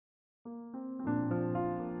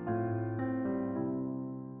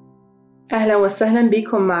أهلا وسهلا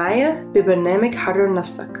بيكم معايا ببرنامج حرر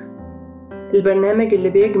نفسك، البرنامج اللي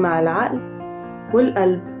بيجمع العقل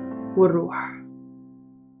والقلب والروح.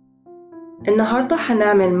 النهاردة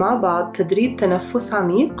هنعمل مع بعض تدريب تنفس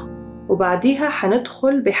عميق، وبعديها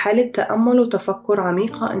هندخل بحالة تأمل وتفكر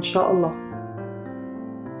عميقة إن شاء الله.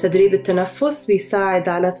 تدريب التنفس بيساعد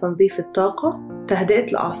على تنظيف الطاقة،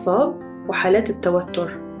 تهدئة الأعصاب وحالات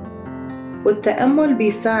التوتر، والتأمل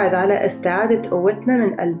بيساعد على استعادة قوتنا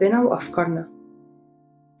من قلبنا وأفكارنا.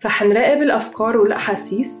 فحنراقب الأفكار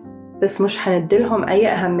والأحاسيس بس مش هنديلهم أي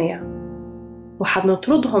أهمية،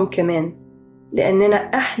 وحنطردهم كمان، لأننا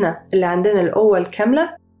إحنا اللي عندنا القوة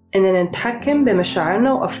الكاملة إننا نتحكم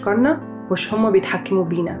بمشاعرنا وأفكارنا، مش هما بيتحكموا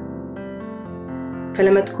بينا.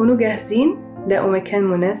 فلما تكونوا جاهزين لاقوا مكان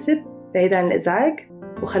مناسب بعيد عن الإزعاج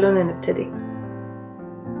وخلونا نبتدي.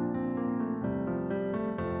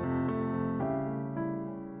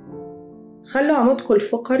 خلوا عمودكم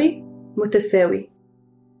الفقري متساوي،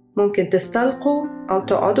 ممكن تستلقوا أو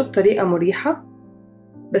تقعدوا بطريقة مريحة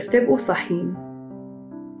بس تبقوا صحيين.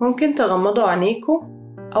 ممكن تغمضوا عينيكم،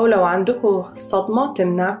 أو لو عندكم صدمة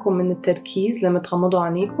تمنعكم من التركيز لما تغمضوا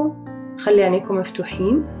عينيكم، خلي عينيكم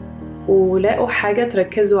مفتوحين ولاقوا حاجة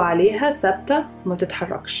تركزوا عليها ثابتة وما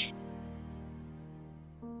تتحركش.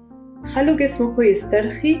 خلوا جسمكم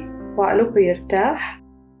يسترخي وعقلكم يرتاح،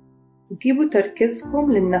 وجيبوا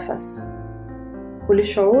تركيزكم للنفس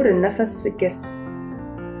ولشعور النفس في الجسم.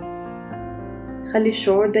 خلي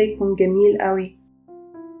الشعور ده يكون جميل قوي.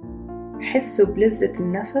 حسوا بلذة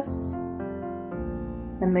النفس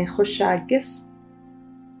لما يخش على الجسم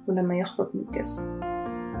ولما يخرج من الجسم.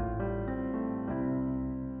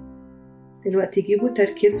 دلوقتي جيبوا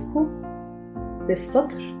تركيزكم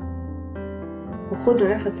للسطر وخدوا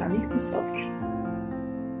نفس عميق للسطر.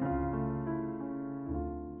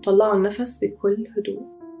 طلعوا النفس بكل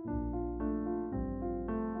هدوء.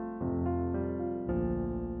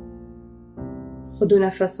 خدوا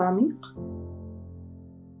نفس عميق،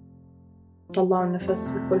 طلعوا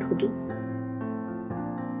النفس بكل هدوء.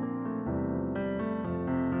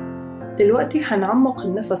 دلوقتي هنعمق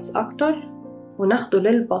النفس أكتر وناخده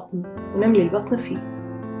للبطن ونملي البطن فيه.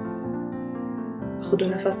 خدوا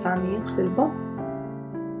نفس عميق للبطن،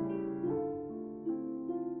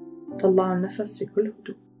 طلعوا النفس بكل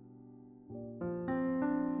هدوء.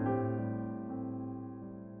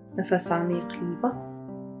 نفس عميق للبطن،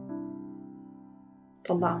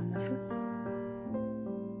 طلعوا النفس.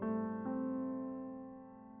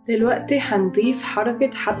 دلوقتي هنضيف حركة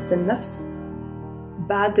حبس النفس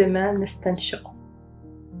بعد ما نستنشقه.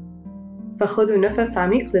 فخدوا نفس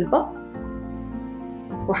عميق للبطن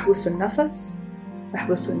واحبسوا النفس،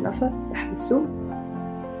 احبسوا النفس، احبسوه،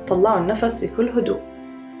 طلعوا النفس بكل هدوء.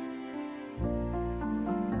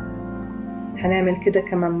 هنعمل كده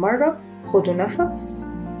كمان مرة. خدوا نفس،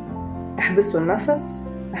 احبسوا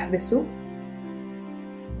النفس، احبسوه،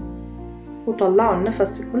 وطلعوا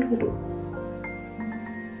النفس بكل هدوء.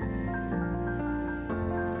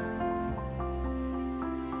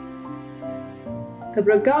 طب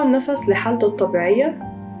رجعوا النفس لحالته الطبيعية،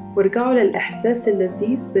 وارجعوا للإحساس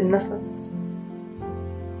اللذيذ بالنفس،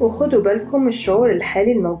 وخدوا بالكم من الشعور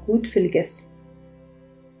الحالي الموجود في الجسم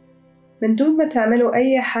من دون ما تعملوا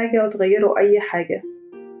أي حاجة وتغيروا أي حاجة.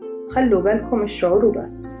 خلوا بالكم من الشعور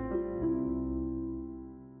وبس.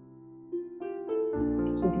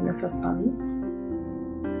 خدوا نفس عميق،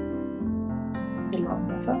 طلعوا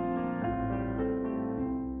النفس.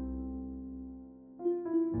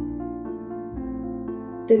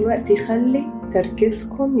 دلوقتي خلي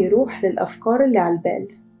تركيزكم يروح للأفكار اللي على البال.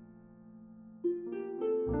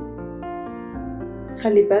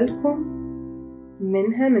 خلي بالكم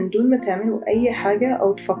منها من دون ما تعملوا أي حاجة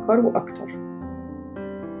أو تفكروا أكتر.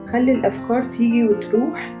 خلي الأفكار تيجي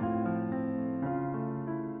وتروح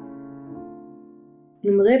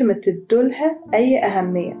من غير ما تدولها أي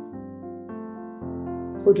أهمية.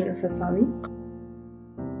 خدوا نفس عميق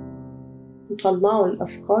وطلعوا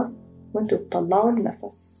الأفكار وانتوا بتطلعوا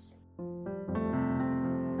النفس.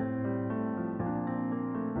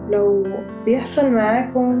 لو بيحصل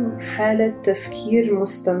معاكم حالة تفكير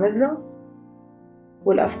مستمرة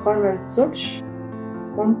والأفكار ما بتزولش،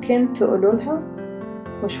 ممكن تقولوا لها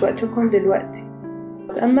مش وقتكم دلوقتي،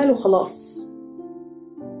 تأملوا خلاص.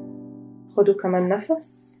 خدوا كمان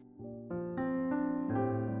نفس،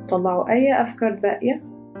 طلعوا أي أفكار باقية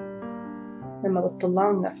لما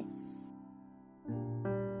بتطلعوا النفس.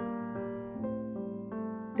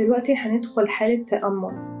 دلوقتي هندخل حالة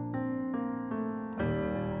تأمل،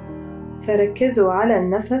 فركزوا على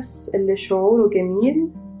النفس اللي شعوره جميل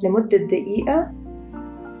لمدة دقيقة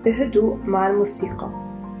بهدوء مع الموسيقى.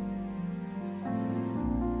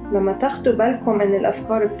 لما تاخدوا بالكم إن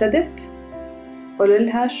الأفكار ابتدت،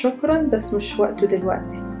 قوللها شكرا بس مش وقته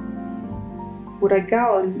دلوقتي،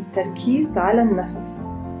 ورجعوا التركيز على النفس.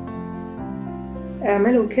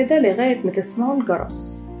 اعملوا كده لغاية ما تسمعوا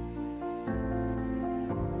الجرس.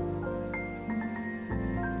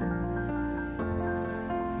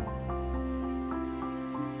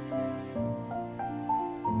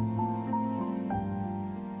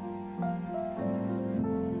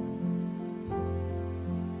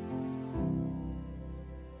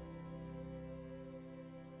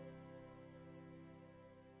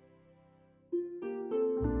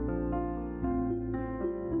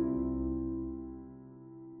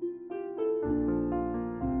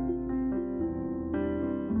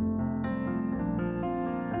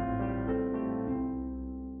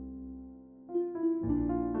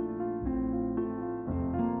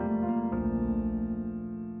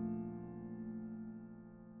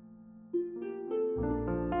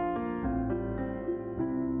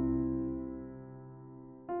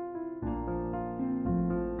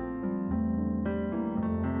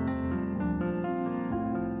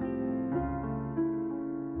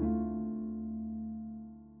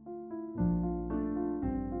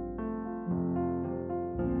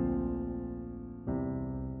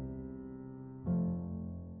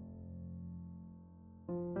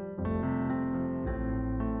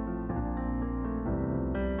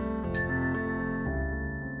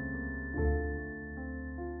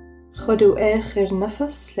 خدوا آخر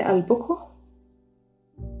نفس لقلبكم.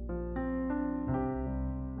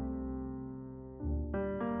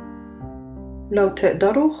 لو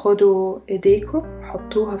تقدروا خدوا ايديكم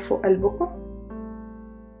حطوها فوق قلبكم،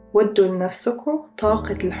 وادوا لنفسكم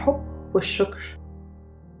طاقة الحب والشكر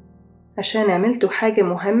عشان عملتوا حاجة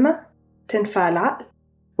مهمة تنفع العقل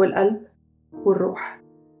والقلب والروح.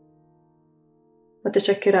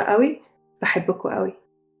 متشكرة قوي، بحبكوا قوي.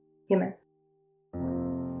 إيمان.